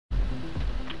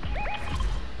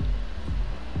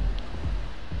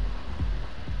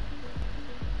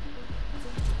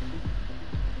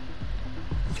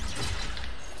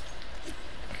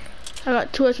I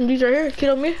got 2 SMGs right here. Kid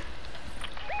on me.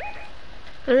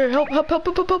 Right here, help, help, help,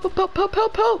 help, help, help, help, help,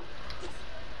 help, help.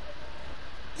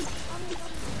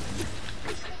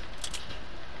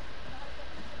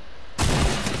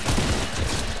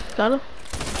 Got him.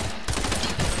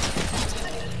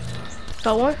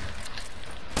 Got one.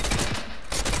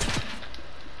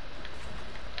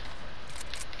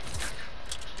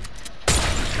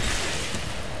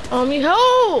 On me,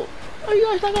 help! Are you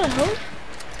guys not gonna help?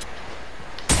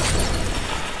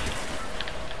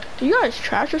 Are you guys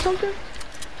trash or something?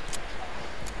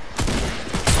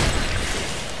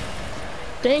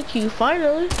 Thank you,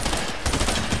 finally.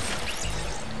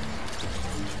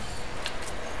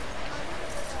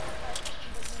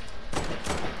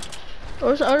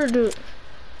 Where's the other dude?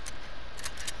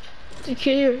 The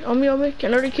kid here, on me, another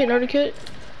kid.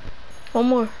 One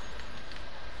more.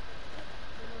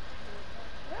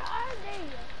 Where are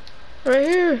they? Right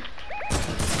here.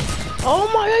 Oh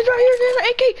my God, right here, there's an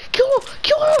AK.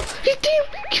 Kill him, he's team,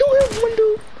 kill him, one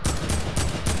dude.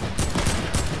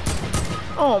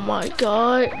 Oh my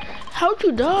God, how'd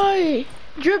you die?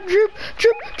 Drip.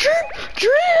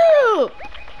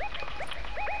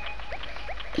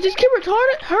 Is this kid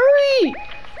retarded? Hurry!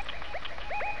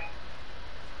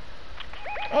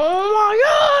 Oh my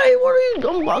God, what are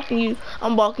you?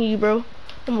 I'm blocking you, bro.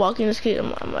 I'm blocking this kid.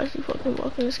 I'm actually fucking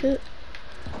blocking this kid.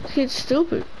 This kid's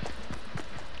stupid.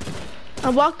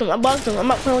 I blocked him. I'm not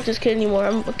playing with this kid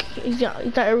anymore. He's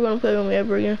not ever gonna play with me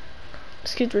ever again.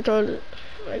 This kid's retarded.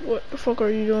 Like, what the fuck are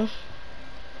you doing?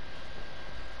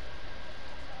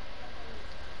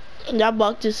 And I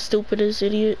blocked this stupidest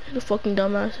idiot, the fucking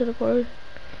dumbass at the party.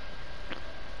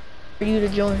 For you to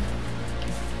join.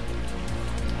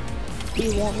 Do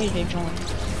you want me to join?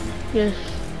 Yes.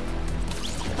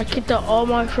 I kicked out all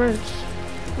my friends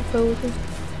to play with him.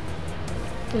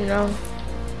 No.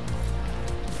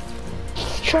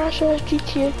 Trash ass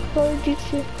GTA.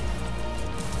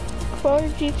 Follow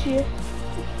GTA.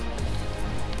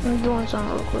 I'm doing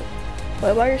something real quick.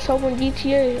 Wait, by yourself on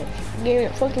GTA?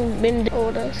 Getting fucking been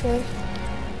all that stuff.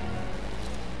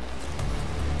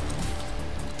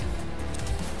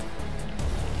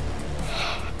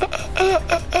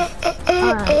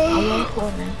 Alright, I'm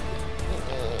recording.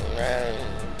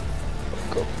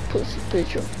 Go pussy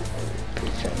bitch.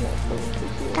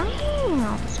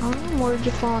 Damn, son, where'd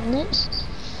you find this?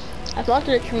 I thought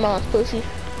that your mom's pussy.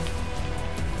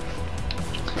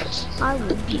 I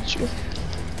will beat you.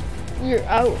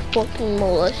 I will fucking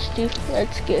molest you.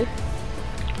 That's good.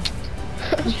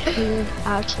 You're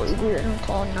actually weird. I'm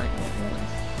calling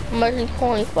 911. I'm actually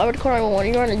calling. If I would call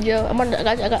 911, you're in jail. I'm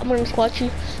gonna squat you.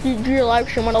 You do your live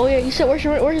stream on. Oh yeah, you said where's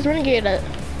his renegade at?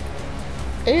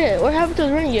 Yeah, what happened to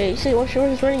his renegade? You said where's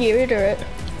his renegade right there at?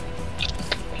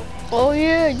 Oh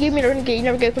yeah, give me the renegade. You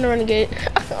never gave me the renegade.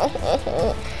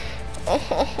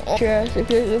 Your ass if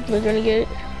you was renegade.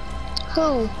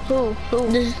 Who?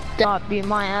 This Not be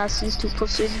my ass is too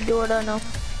pussy to do it, I know.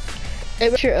 Hey,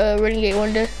 what's your renegade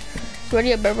one day?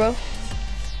 Ready up, bro.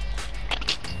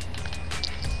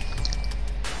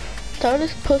 Tell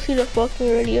this pussy to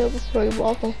fucking ready up before you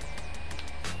block him.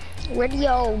 Ready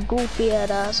up, goofy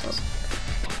head asshole.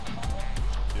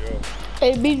 Yo.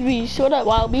 Hey, beast, what up,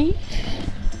 wild beast?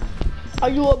 Are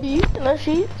you a beast in that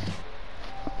sheet?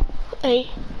 Hey.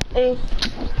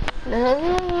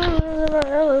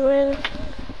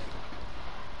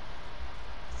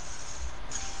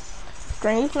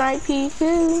 Strange night P2.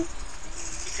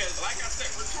 Because like I said,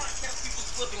 we're trying to catch people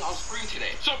slipping on screen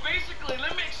today. So basically,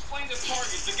 let me explain the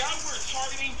target. The guy we're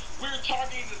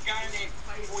targeting this guy named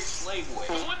Playboy Slayboy.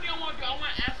 So one thing I want to do, I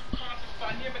want to ask some concepts, so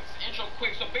I need to make this intro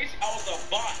quick. So basically, I was a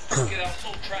bot because I was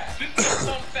so trash. This is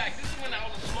a fun fact. This is when I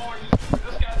was a smaller YouTuber.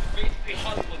 This guy was basically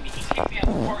hustling me. He kicked me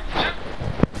out of the party.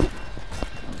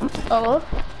 Hello?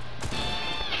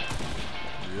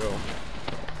 Yo.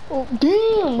 Oh,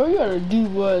 damn, bro, you got a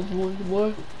D-voice voice,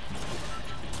 boy.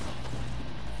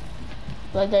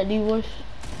 Like that D-voice?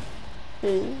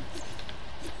 Yeah.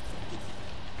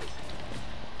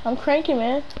 I'm cranky,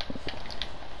 man.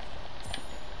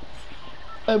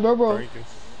 Hey, bro. Cranking.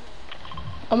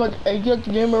 Hey, you got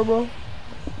the game, bro. Wait,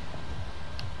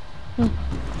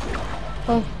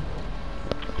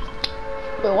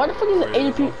 why the fuck is it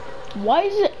Asian people? Why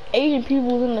is it Asian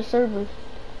people in the server?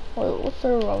 Wait, what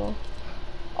server am I on?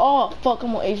 Oh, fuck,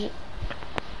 I'm on Asian.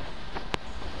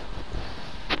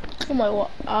 I'm like,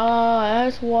 what?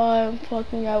 That's why I'm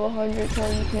fucking have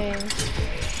 120 pings.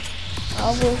 I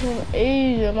was from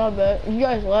Asia, my bad. You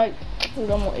guys like, cause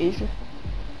I'm on Asia.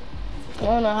 I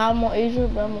don't know how I'm on Asia,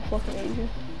 but I'm on fucking Asia.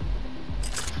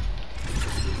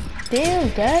 Damn,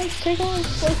 guys, take on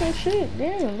fucking shit.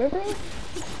 Damn, bro.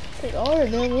 Take all of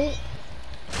them, look.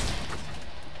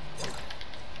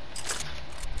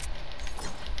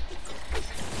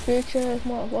 Bitch ass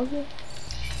motherfucker.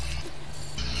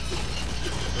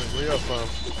 Where y'all from?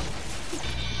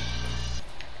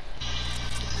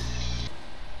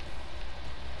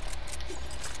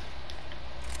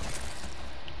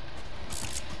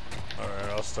 Alright,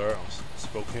 I'll start. I'm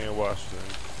Spokane, Washington.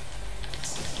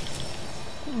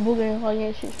 Boogering all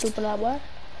that shit stupid out, boy.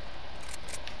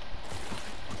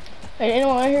 Hey,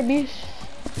 anyone out here, beast?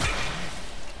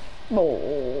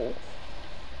 No.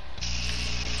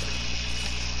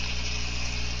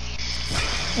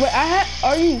 Wait,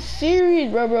 are you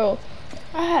serious, bro?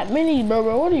 I had minis,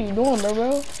 bro. What are you doing,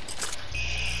 bro?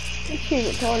 This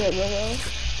shit retarded,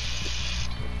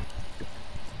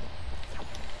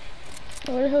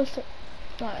 bro. Where the hell's the...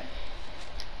 Alright.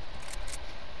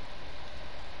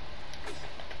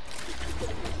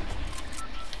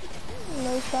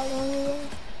 No shotgun here.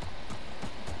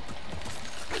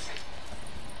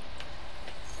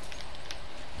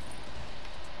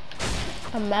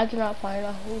 Imagine not finding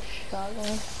a whole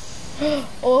shotgun.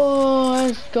 Oh,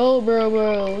 let's go, bro.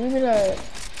 Give me that.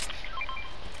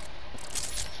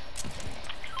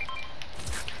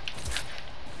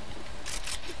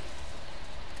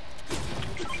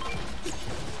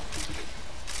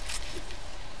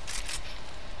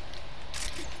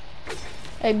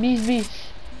 Hey, beast.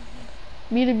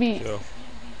 B to B. Yo.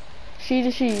 C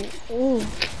to C. Ooh.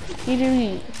 B to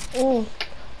B. Ooh.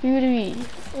 B to B.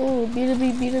 Ooh. B to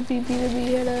B.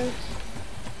 Hit us.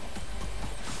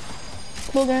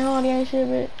 We're going on the shit,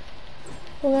 bitch.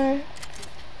 We're going.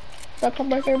 Stop come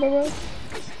back here, bro.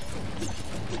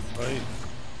 Right.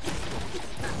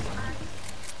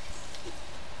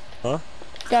 Huh?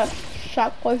 Got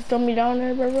shot boys throw me down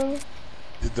there, bro.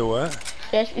 Did the what?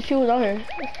 Yeah, she was on here.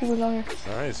 She was on here.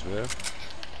 Nice, man.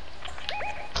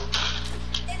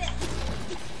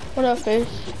 What up, fish?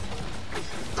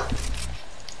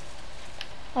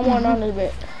 I'm on down this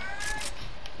bit.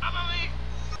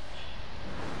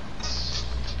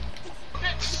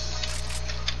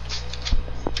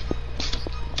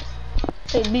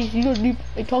 Hey, beast, you go deep.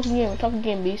 Hey, talk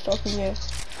again, beast. Talk again.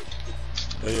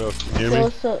 Hey, yo, can you hear Say me?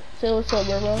 what's up. Say what's up,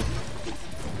 bro.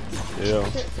 Yeah.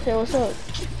 Say what's up.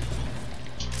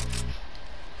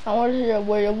 I want to hear your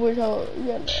voice. Your voice, you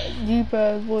got that deep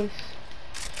ass voice.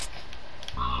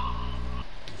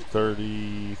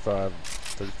 35.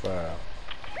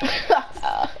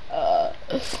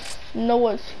 No,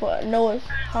 it's fun. No, it's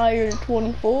higher than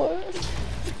 24.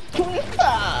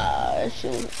 25.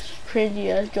 Shit was cringy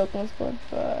ass joke on SpongeBob.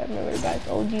 I remember the guys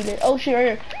OG did. Oh shit, right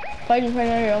here. Fighting right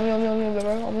here. On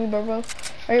me, bro. Right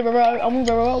here, bro.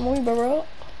 On me, bro.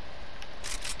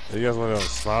 Hey, you guys went on a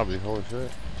snobby. Holy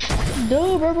shit.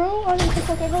 Dude, bro. I need to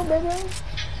fucking help, bro.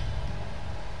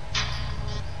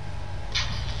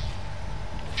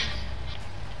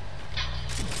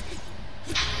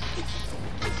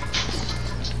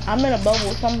 I'm in a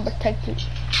bubble, so I'm protected.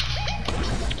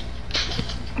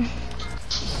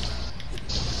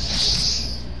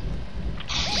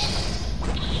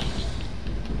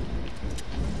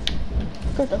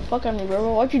 Get the fuck out of me,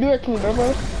 bro. Why'd you do that to me,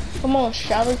 bro? Come on,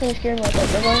 shadow can scare me like that,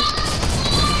 bro.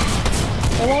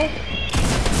 Come on.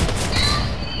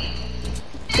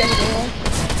 Get it, bro.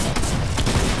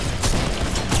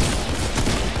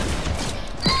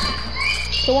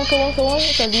 Come on.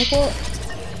 It's a default.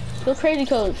 Go crazy,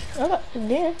 coach. Damn,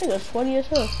 this nigga's sweaty as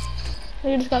hell.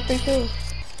 Nigga just got 3 kills.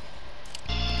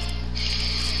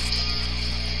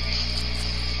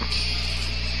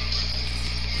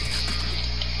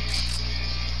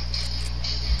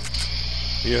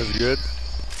 You guys good?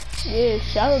 Yeah,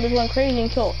 Shadow just went crazy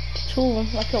and killed 2 of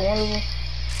them. I killed 1 of them.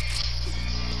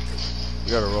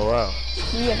 You gotta roll out.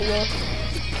 You got to go.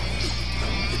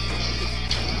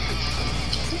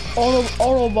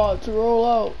 Autobots roll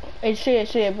out. Hey, say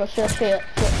it, bro. Say it.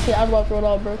 Autobots roll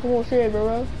out, bro. Come on, say it,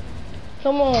 bro.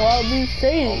 Come on, I'll be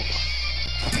saying it.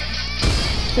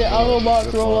 Say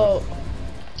Autobots roll out.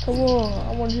 Come on,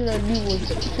 I want to hear that new one.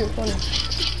 Shit funny.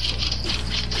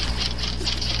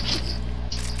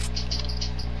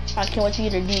 I can't wait to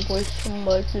hear the deep voice so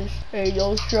much. Hey,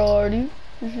 yo, shorty,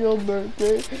 it's your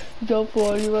birthday. It's your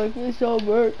party like it's your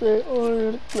birthday.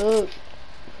 Oh, the club.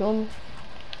 Feel me?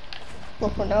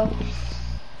 But for now, I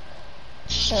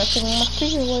think my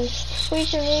speaking voice.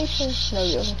 Speaking nation. No,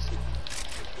 yo.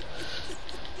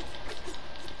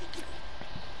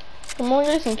 Come on,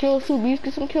 get some kills too, beast.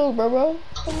 Get some kills, bro.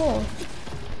 Come on.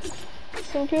 Get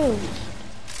some kills.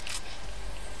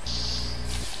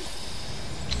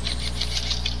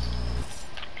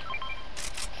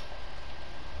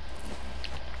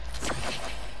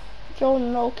 Joe,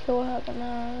 no kill happened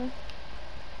now.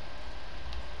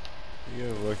 You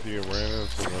guys lucky you ran into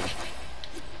someone.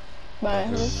 Bye.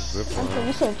 This is zip line.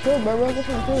 Get some kill, bro. Get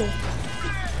some kill.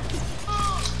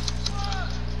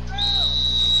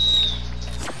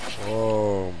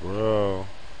 Oh, bro.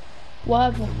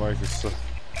 What The happened?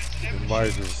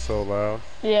 mic is so loud.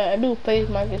 Yeah, I do face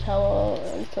mic is hella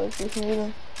so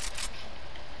confusing.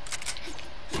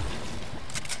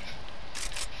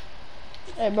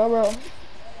 Hey, bro.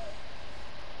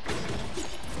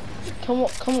 Come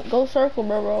on, go circle,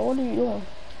 bro. What are you doing?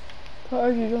 What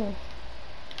are you doing?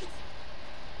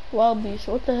 Wild beast,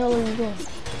 what the hell are you doing?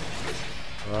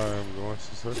 I am going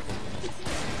to circle.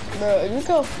 Bro, look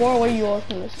how far away you are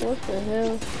from this. What the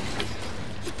hell?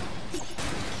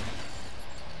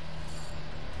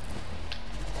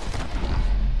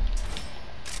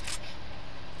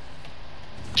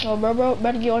 Oh, bro,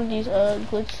 better get on these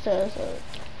glitch stats.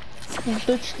 These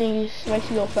glitch thingies makes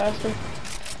you go faster.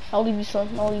 I'll leave you some.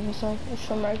 There's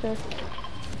some right there.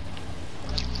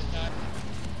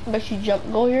 Bet you jump.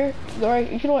 Go here. Go right.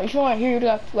 You know what? Here you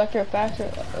got like you're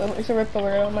faster. It's a rift over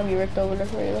there. It might be rift over there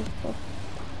for you.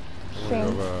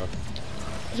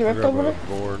 Is it rift over there?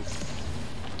 Board.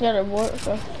 Yeah, the board.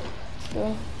 Okay.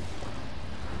 So,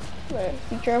 right.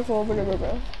 Be careful over there,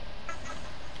 bro.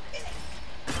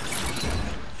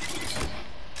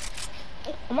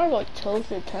 I might go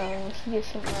Toaster Town to get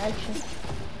some action.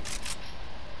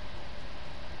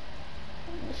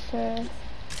 Just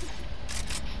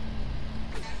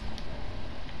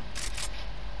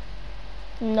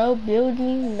no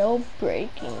building, no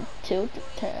breaking, Tilted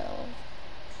Town.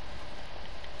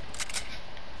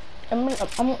 I'm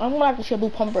gonna have to see a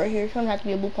blue pump right here. It's gonna have to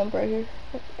be a blue pump right here.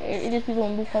 It just be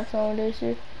doing blue pumps nowadays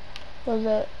here. What's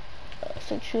that?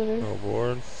 6-shooter. No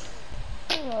board.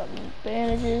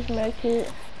 Bandages, make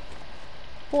it.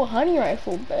 Oh, honey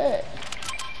rifle, bet.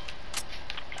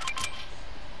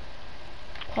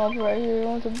 Pump right here.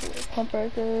 What's a pump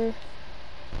right there?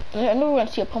 I knew we were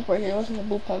gonna see a pump right here. It wasn't a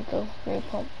blue pump though. Green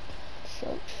pump.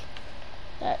 Sucks.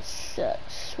 That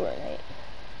sucks, Fortnite.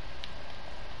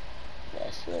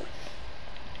 That sucks.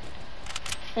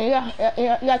 And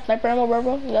you got sniper ammo,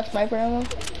 bro? You got sniper ammo?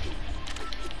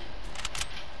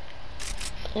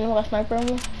 You know got sniper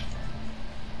ammo?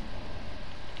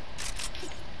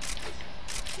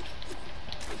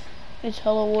 It's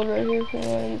hella wood right here if you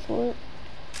wanna use wood.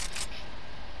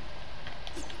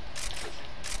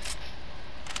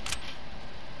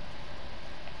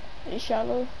 It's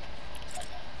shallow.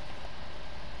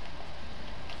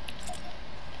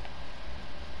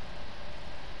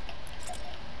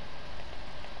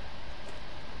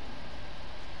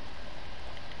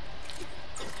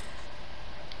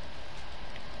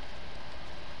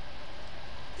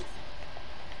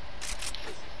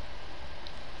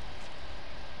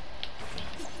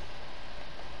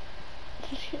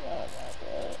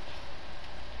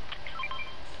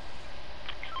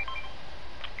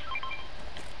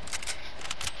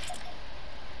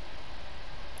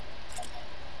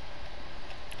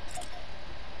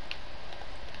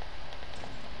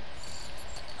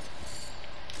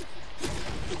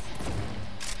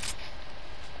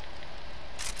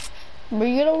 But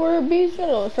you know where bees? Get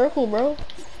a circle, bro.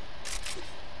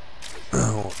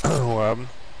 What happened?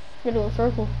 Get a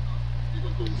circle.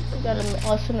 You got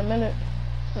less than a minute.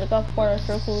 Look how far that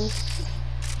circle is.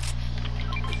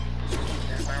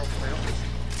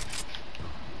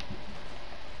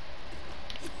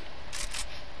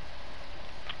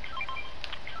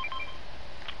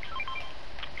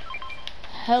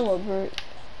 Hella bird.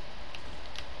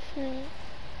 Shit.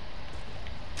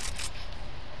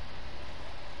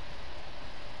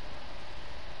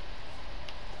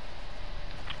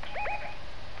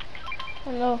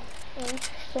 I know.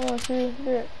 Someone see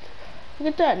that.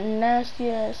 Look at that nasty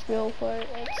ass build fight.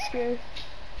 That's scary.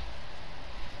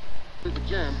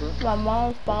 My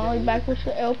mom's finally back with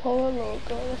the El Pollo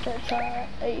Loco. That's that time.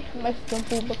 Hey, Mexican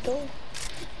food, but though.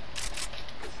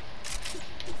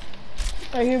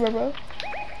 Right here, bro.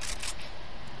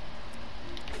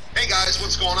 Hey guys,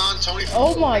 what's going on? Tony from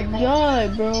Oh my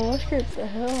god, bro. What scared the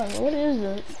hell out of me? What is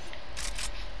that?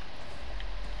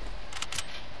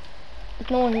 There's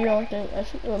no one here, I don't think.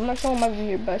 Someone might be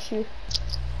here, but I see.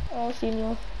 I don't see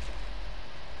anyone.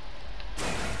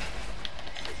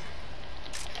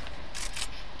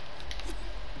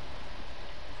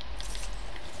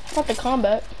 I want the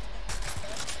combat.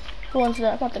 Who wants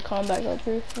that? I want the combat up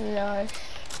here. Nice.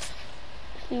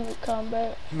 See the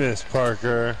combat. Miss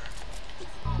Parker.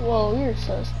 Whoa, you're a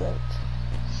suspect.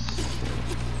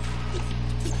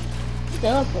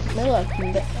 They left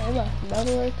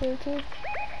metal right there too.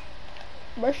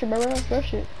 Brush it, bro.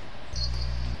 Brush it.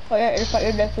 Oh yeah,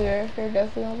 they're definitely there. They're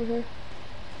definitely over here.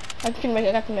 I can make it.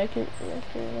 I have to make it.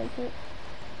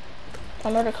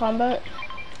 Another combat.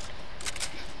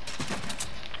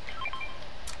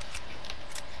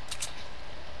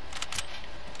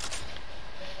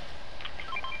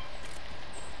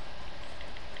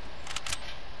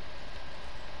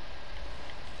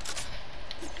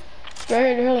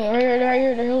 here, they're healing. Right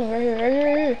here, they're healing. Right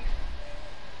here.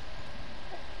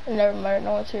 Never mind,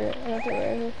 no one's here. Right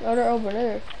here. Oh, they're over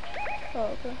there. Oh,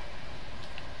 okay.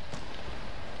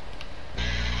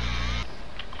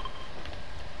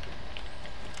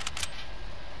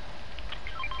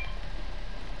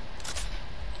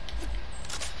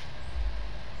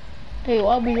 Hey,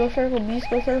 Wobby, go circle, beast,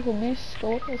 go circle, beast,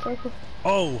 go up in circle.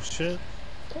 Oh shit.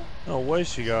 No way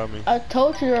she got me. I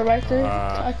told you they were right there.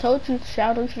 I told you,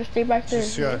 Shadow, you should stay back there.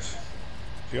 She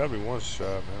got me one shot,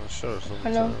 man. I shot her so I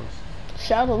many know. times.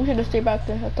 Shadow, we should have stayed back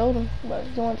there. I told him, but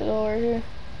he wanted to go over here.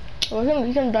 Well,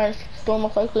 he's gonna die in the storm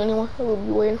most likely anyway. I will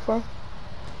be waiting for him.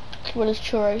 We'll just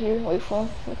chill right here, wait for him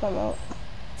to come out.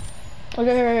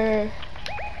 Okay, here.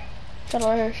 Shadow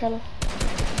right here, Shadow.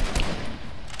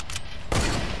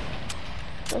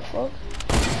 The fuck?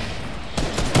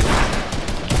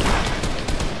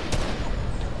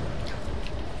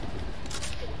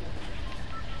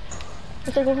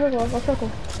 Go circle.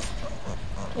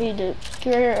 Yeah, you did.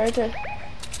 You're right here, right there.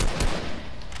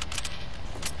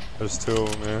 There's two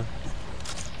of them, man.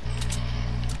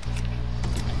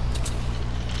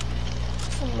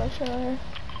 I'm not sure right here.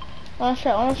 One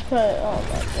shot, put. Oh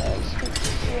my god.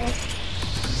 Yeah.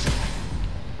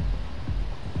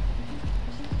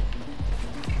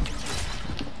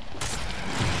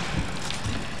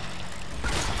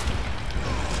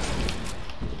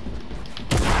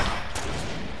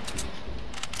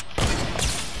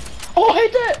 Oh, I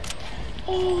hit that!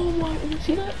 Oh my, did you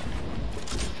see that?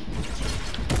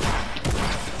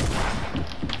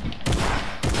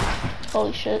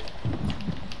 Holy shit.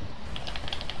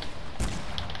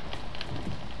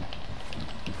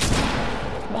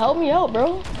 Help me out,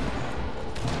 bro.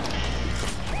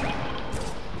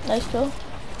 Nice kill.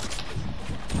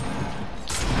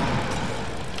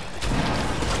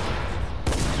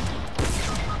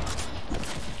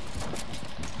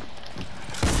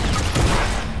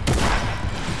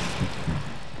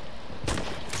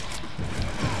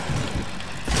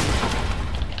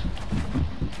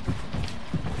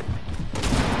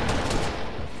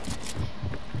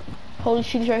 Holy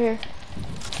shit, he's right here.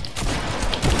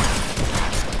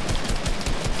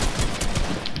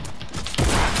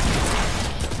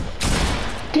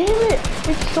 Damn it!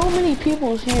 There's so many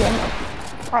people here.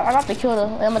 I got the kill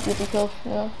though. I'm about to get the kill.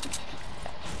 Yeah.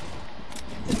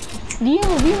 DM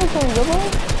is coming good, bro.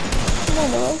 Come on,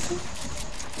 bro.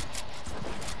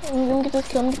 Let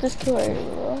me get this kill. Right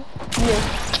here, bro. Yeah.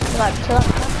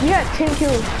 We had 10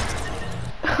 kills.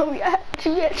 we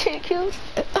had 10 kills.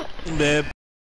 Babe.